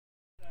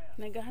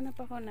Naghahanap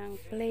ako ng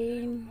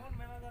plain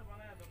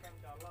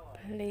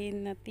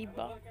na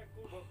tibak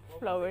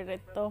flower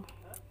nito.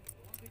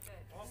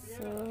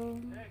 So,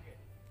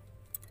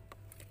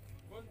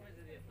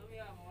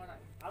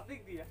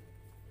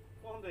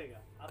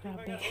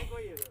 grabe.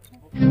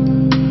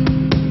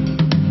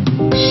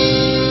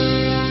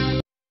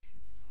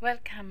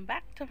 Welcome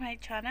back to my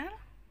channel.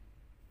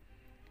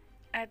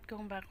 At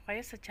kung bago kayo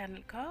sa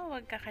channel ko,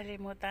 huwag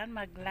kakalimutan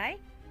mag-like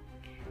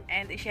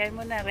and i-share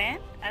mo na rin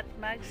at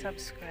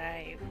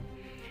mag-subscribe.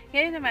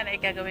 Ngayon naman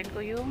ay gagawin ko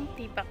yung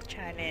tibak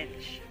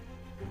challenge.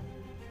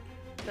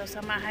 So,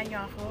 samahan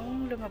nyo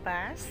akong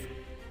lumabas.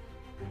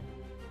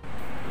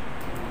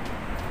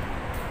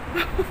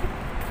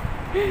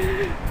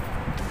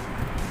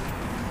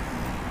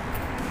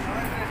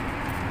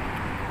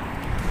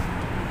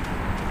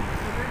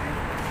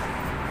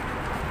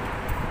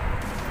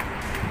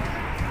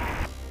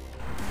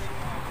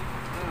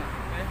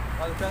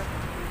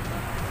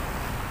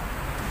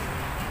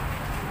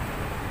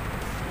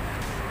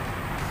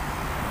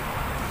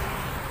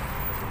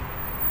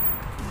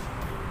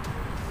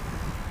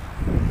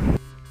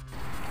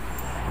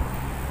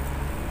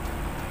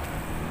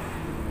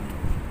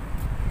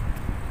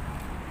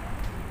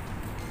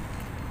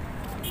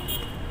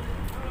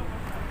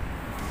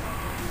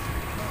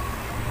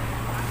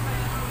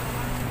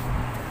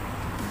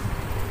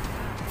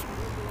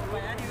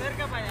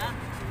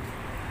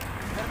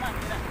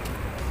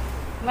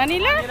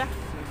 Manila?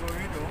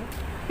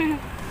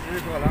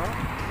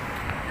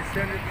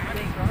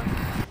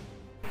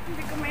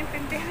 Hindi ko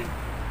maintindihan.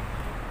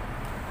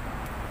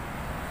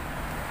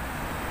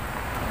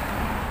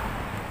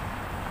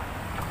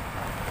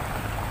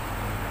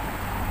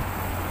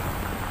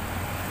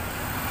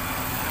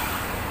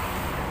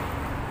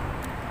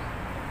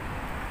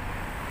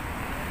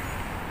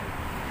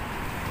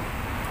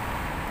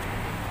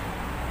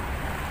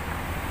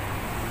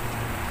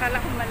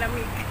 Akala ko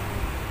malamig.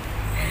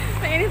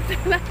 Mainit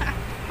na.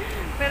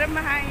 Pero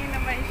mahangin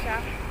naman siya.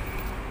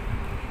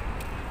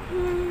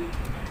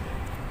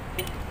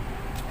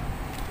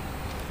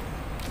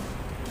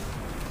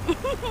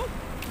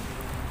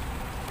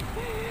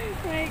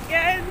 My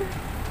God.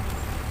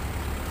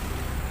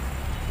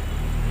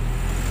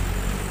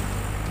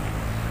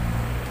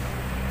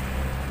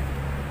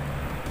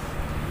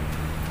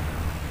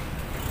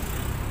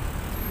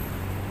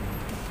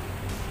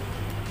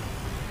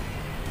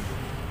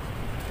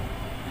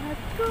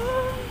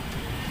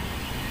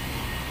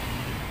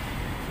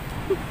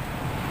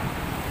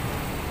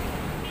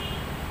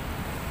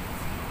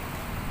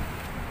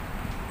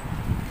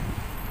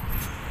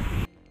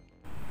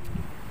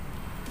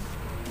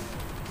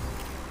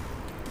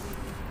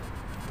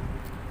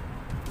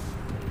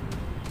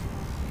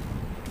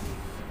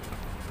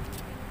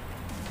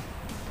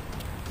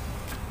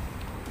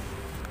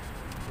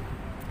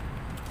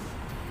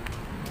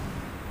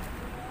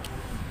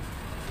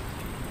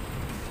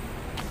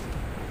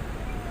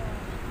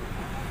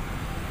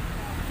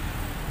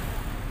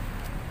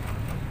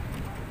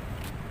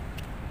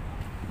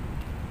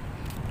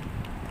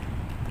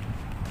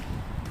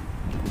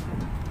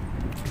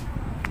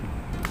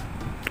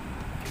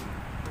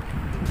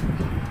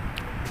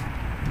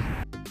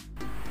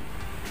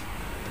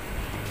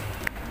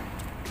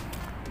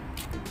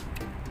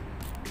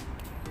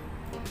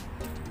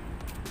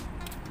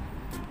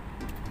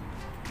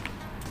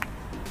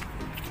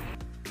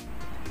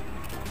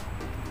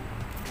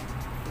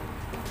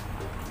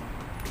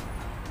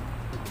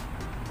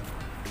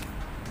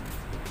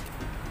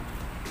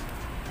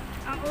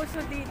 Ang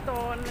uso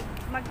dito,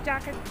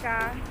 mag-jacket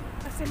ka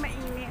kasi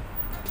mainit.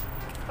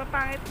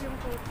 Papangit yung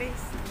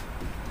kutis.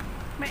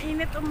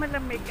 Mainit o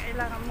malamig,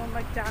 kailangan mo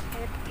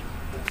mag-jacket.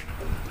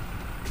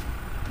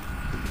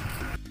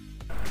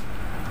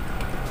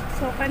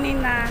 So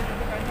kanina,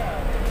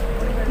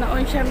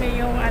 naon siya may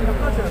yung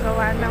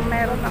gawa ng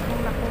meron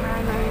akong nakuha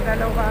ng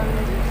dalawang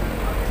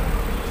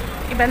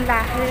ibang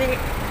lahi.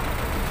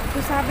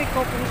 So sabi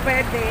ko kung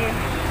pwede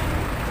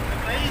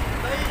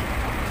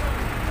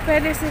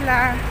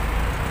sila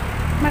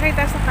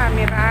makita sa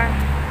camera.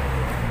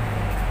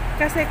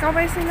 Kasi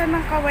kaway sila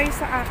ng kaway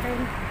sa akin.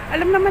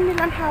 Alam naman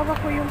nilang hawak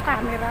ko yung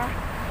camera.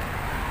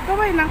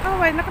 Kaway ng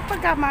kaway,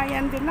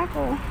 nakapagamayan din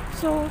ako.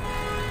 So,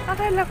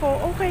 akala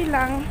ko okay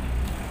lang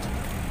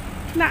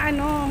na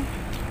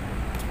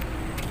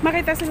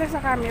makita sila sa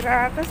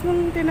camera. Tapos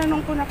nung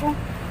tinanong ko na kung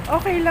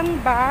okay lang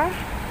ba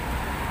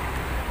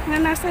na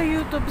nasa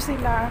YouTube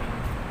sila,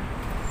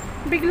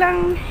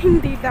 biglang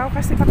hindi daw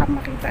kasi baka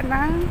makita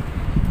ng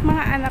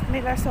mga anak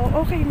nila. So,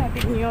 okay na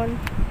din yun.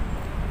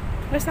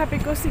 Pero sabi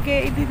ko,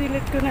 sige,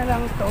 i-delete ko na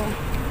lang to.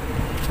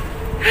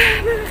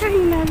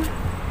 Nakakahinan.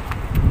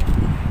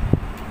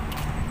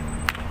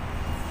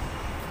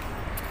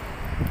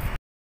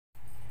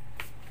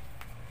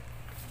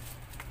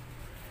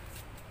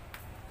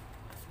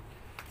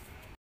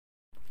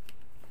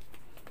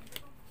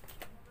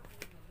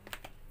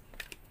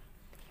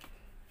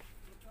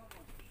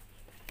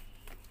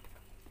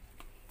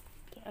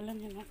 Alam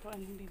niyo na kung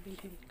anong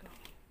bibilhin ko.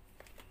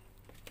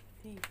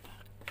 Tibak.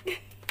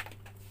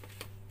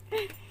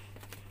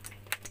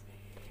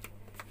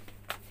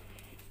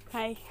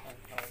 Hi.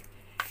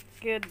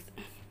 Good.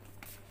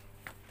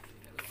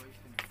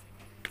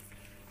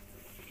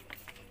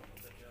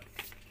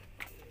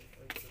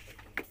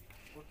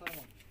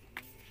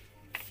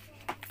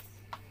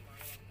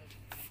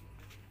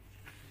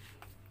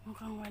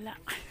 Mukhang wala.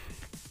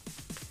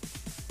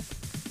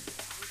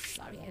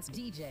 Sorry, it's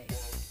DJ.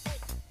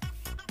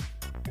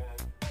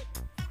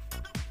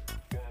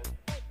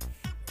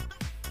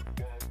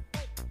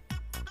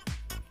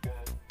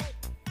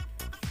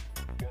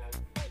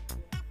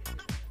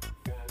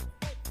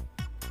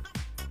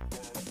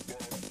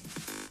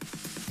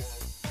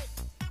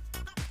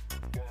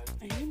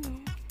 Ayun o.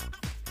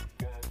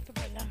 Ito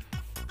pala.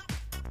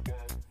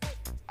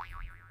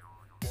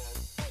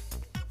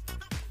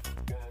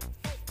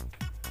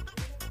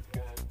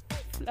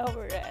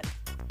 Flower red.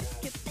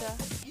 Cute ka.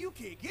 You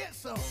can get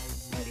some.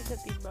 Hindi sa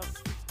tibak.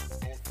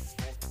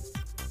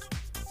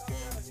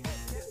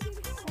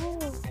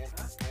 Oh.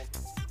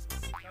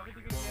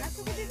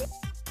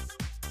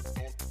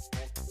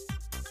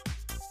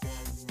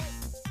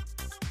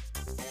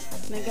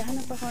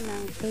 Naghahanap ako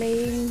ng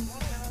plain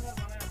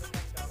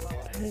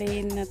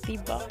na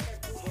tibak.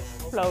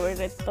 Flower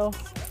red to.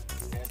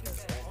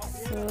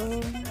 So,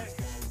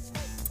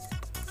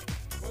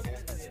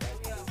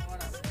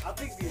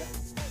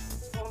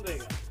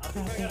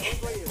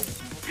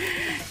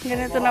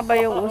 ganito na ba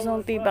yung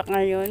usong tibak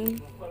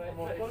ngayon?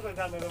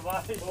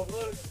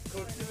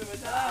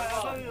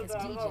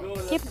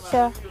 Cute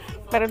siya.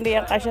 Pero hindi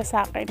yan kasya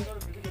sa akin.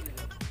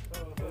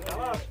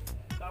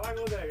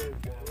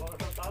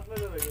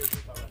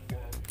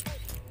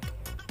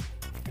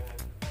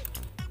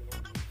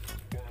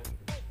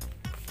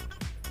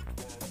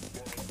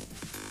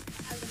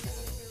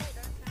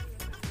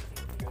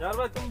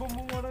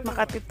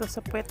 Makatito sa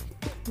puwet.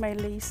 May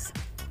lace.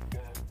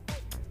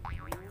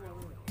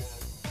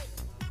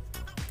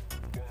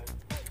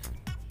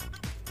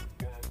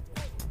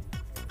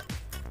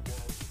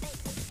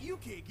 You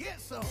can get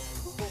some.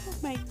 Oh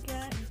my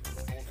God.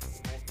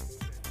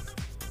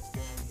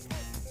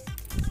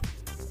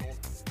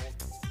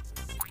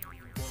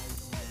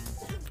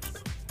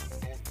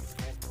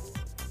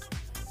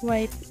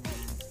 White.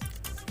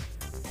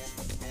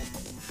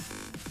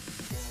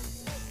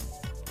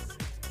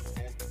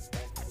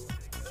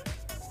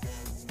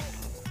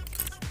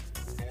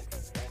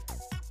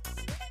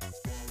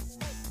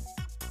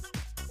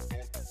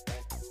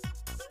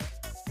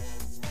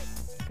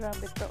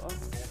 Grabe to oh.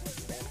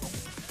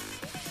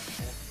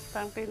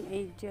 Pang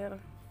teenager.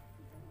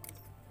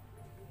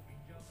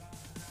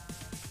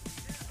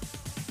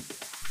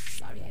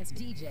 Sorry, it's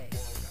DJ.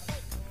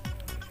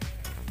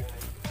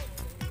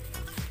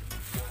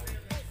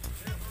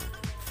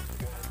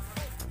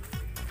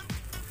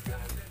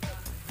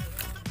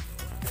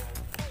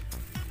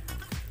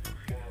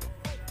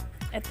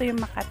 Ito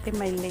yung Makati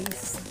may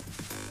lace.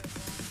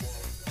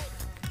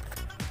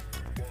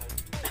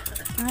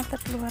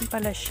 Tatluhan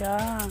pala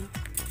siya.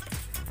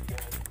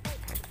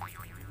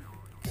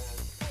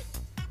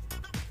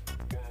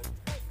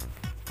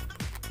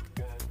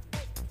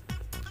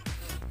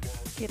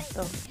 Cute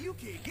to. You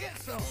can get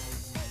some.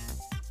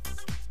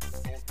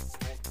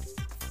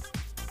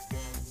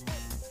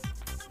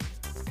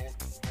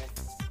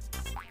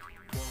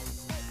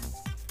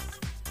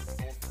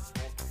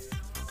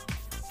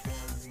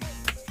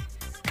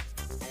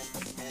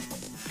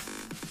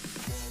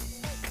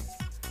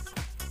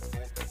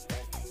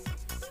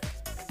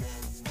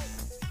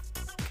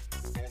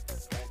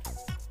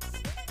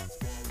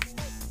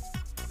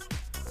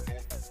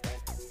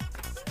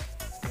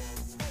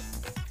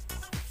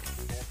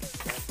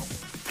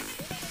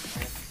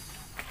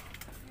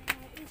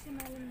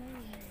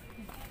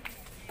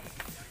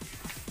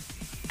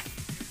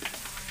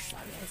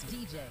 Sorry, it's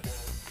DJ.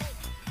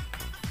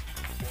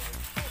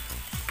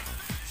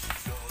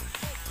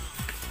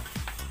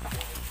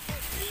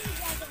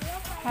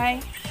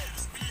 Hi.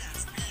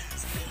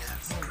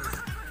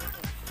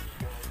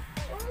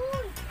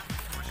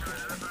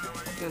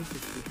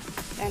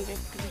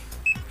 $10.50.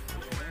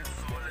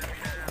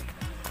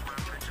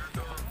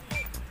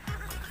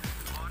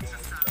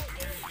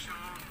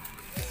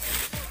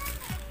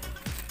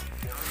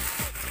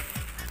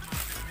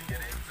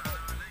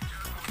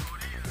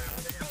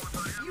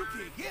 You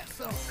can get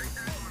some.